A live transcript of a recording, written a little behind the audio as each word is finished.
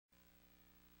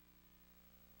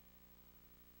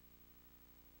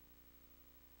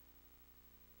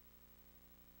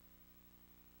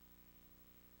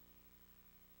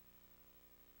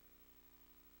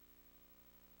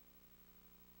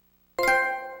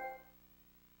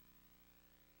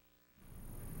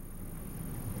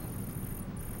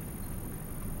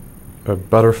a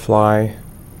butterfly,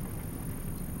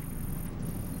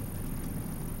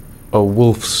 a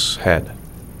wolf's head.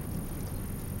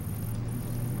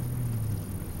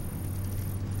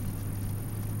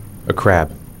 A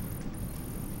crab.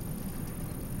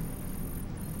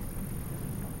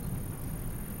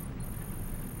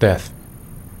 Death.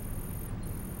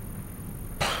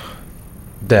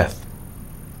 Death.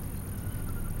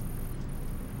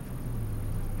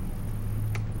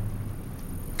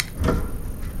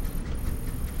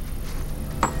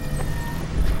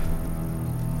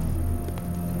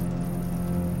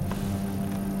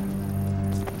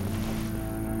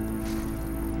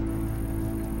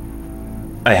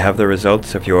 I have the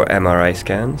results of your MRI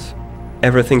scans.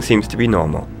 Everything seems to be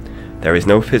normal. There is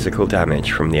no physical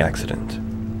damage from the accident.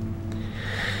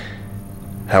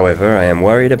 However, I am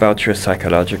worried about your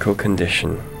psychological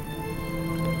condition.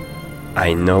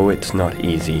 I know it's not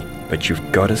easy, but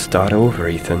you've got to start over,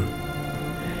 Ethan.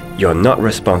 You're not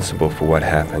responsible for what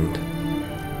happened.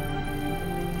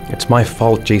 It's my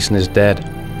fault Jason is dead.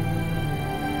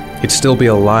 He'd still be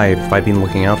alive if I'd been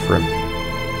looking out for him.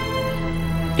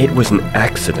 It was an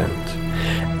accident.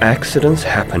 Accidents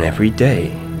happen every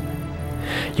day.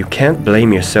 You can't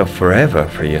blame yourself forever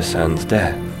for your son's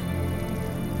death.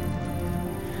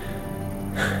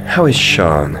 How is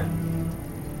Shaun?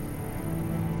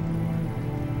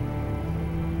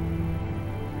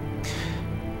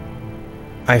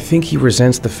 I think he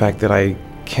resents the fact that I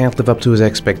can't live up to his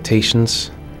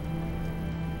expectations.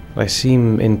 I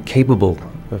seem incapable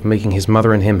of making his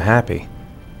mother and him happy.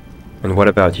 And what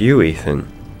about you, Ethan?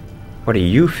 What do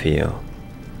you feel?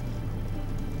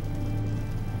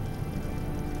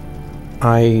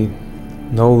 I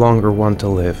no longer want to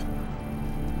live.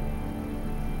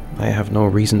 I have no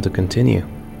reason to continue.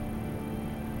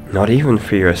 Not even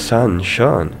for your son,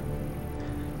 Shaun.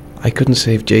 I couldn't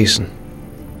save Jason.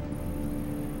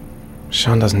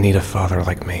 Shaun doesn't need a father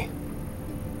like me.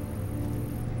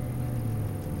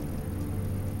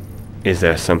 Is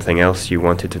there something else you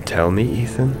wanted to tell me,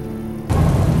 Ethan?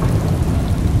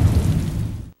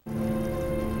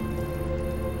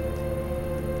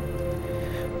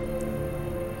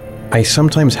 I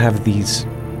sometimes have these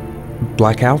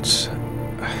blackouts.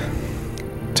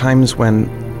 Times when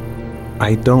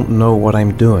I don't know what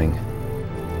I'm doing.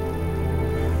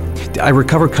 I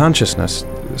recover consciousness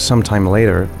sometime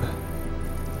later,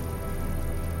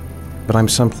 but I'm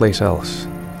someplace else.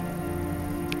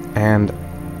 And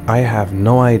I have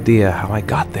no idea how I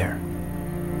got there.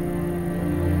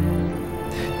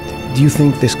 Do you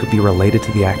think this could be related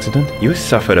to the accident? You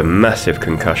suffered a massive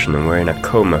concussion and were in a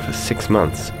coma for 6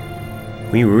 months.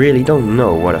 We really don't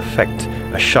know what effect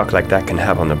a shock like that can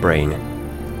have on the brain.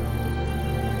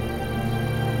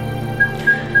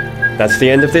 That's the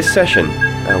end of this session.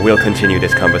 We'll continue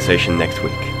this conversation next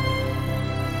week.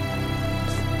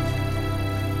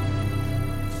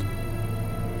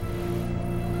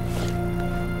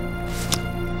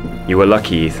 You were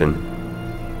lucky, Ethan.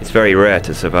 It's very rare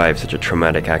to survive such a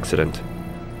traumatic accident.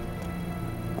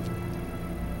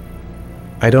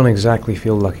 I don't exactly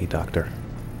feel lucky, Doctor.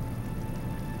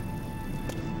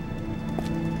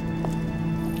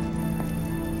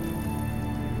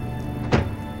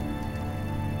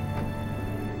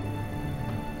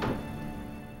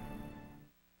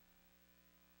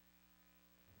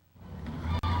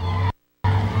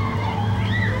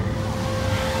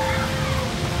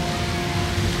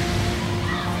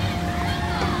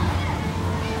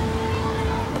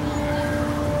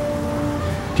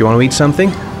 Do you want to eat something?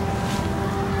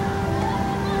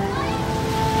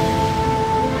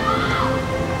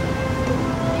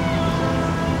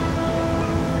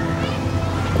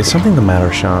 Is something the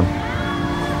matter, Shaun?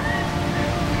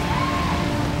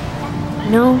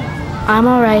 No, I'm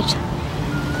all right.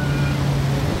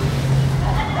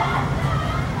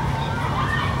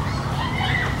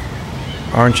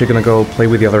 Aren't you gonna go play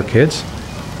with the other kids?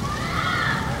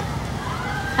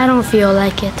 I don't feel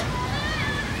like it.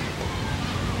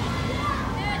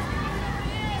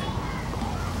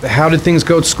 How did things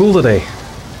go at school today?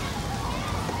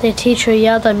 The teacher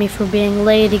yelled at me for being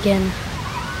late again.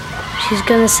 She's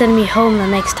gonna send me home the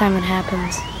next time it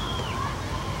happens.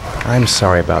 I'm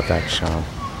sorry about that, Shaun.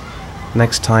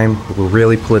 Next time, we'll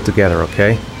really pull it together,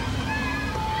 okay?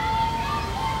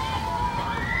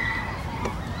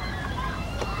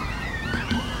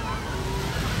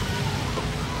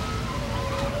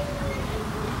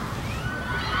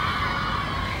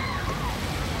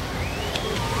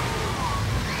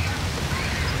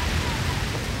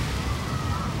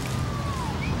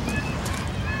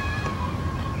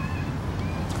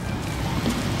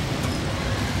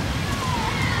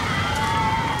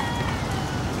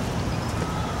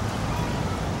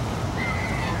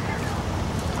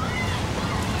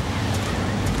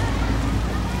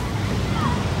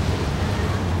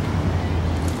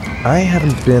 I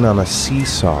haven't been on a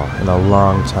seesaw in a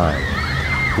long time.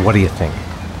 What do you think?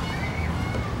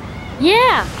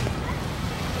 Yeah!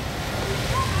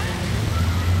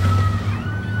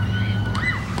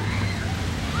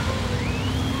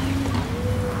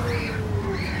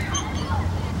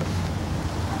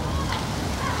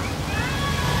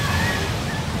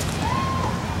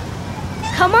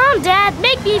 Come on, Dad,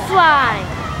 make me fly!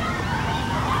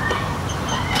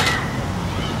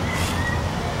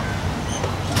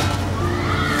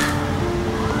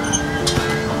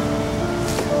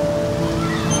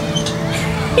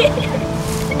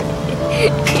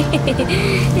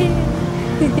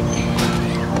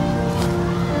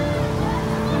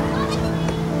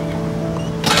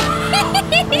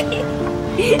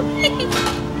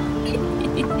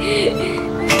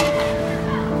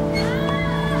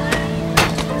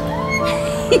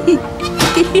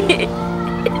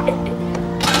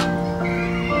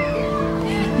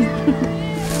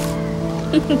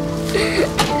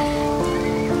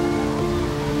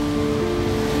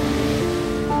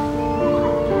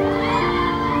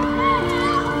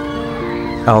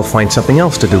 I'll find something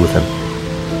else to do with him.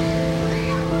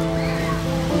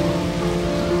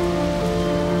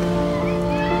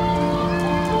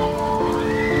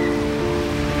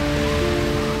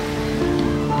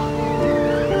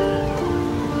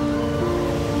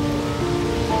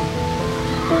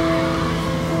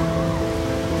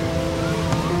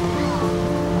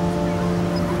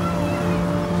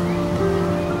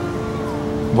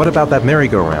 What about that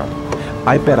merry-go-round?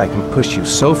 I bet I can push you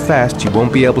so fast you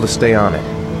won't be able to stay on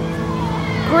it.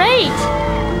 Great!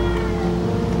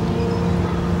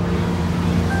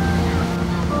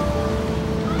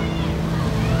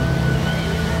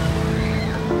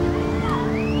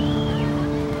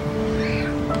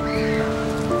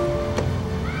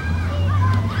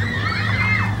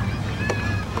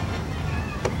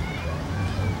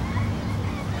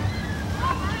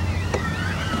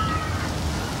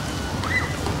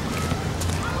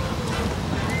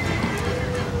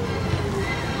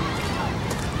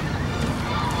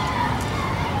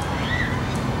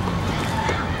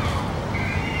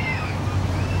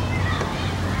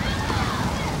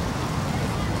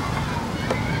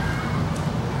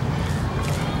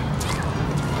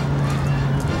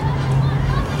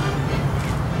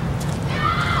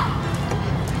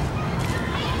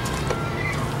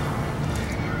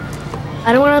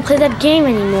 I don't want to play that game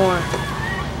anymore.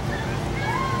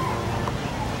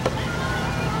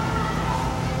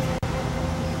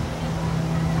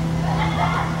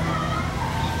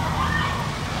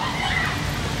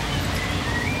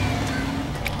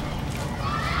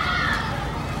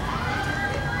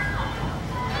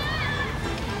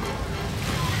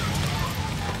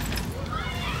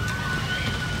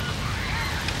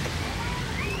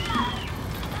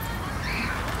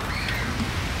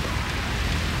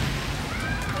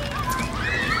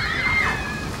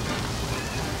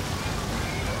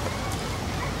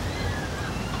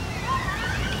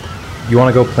 You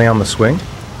want to go play on the swing?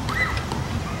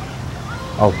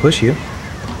 I'll push you.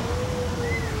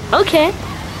 Okay.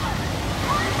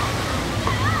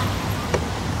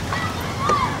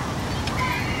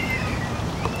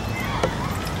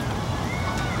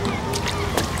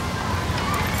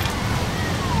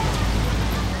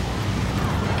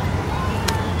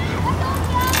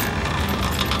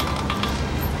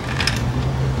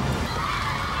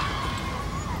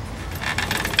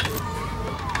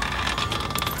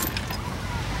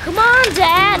 Come on,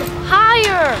 Dad!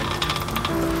 Higher!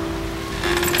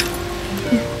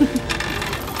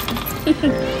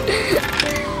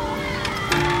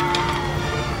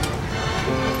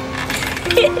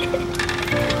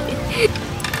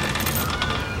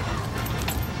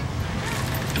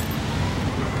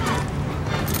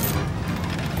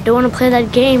 I don't want to play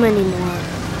that game anymore.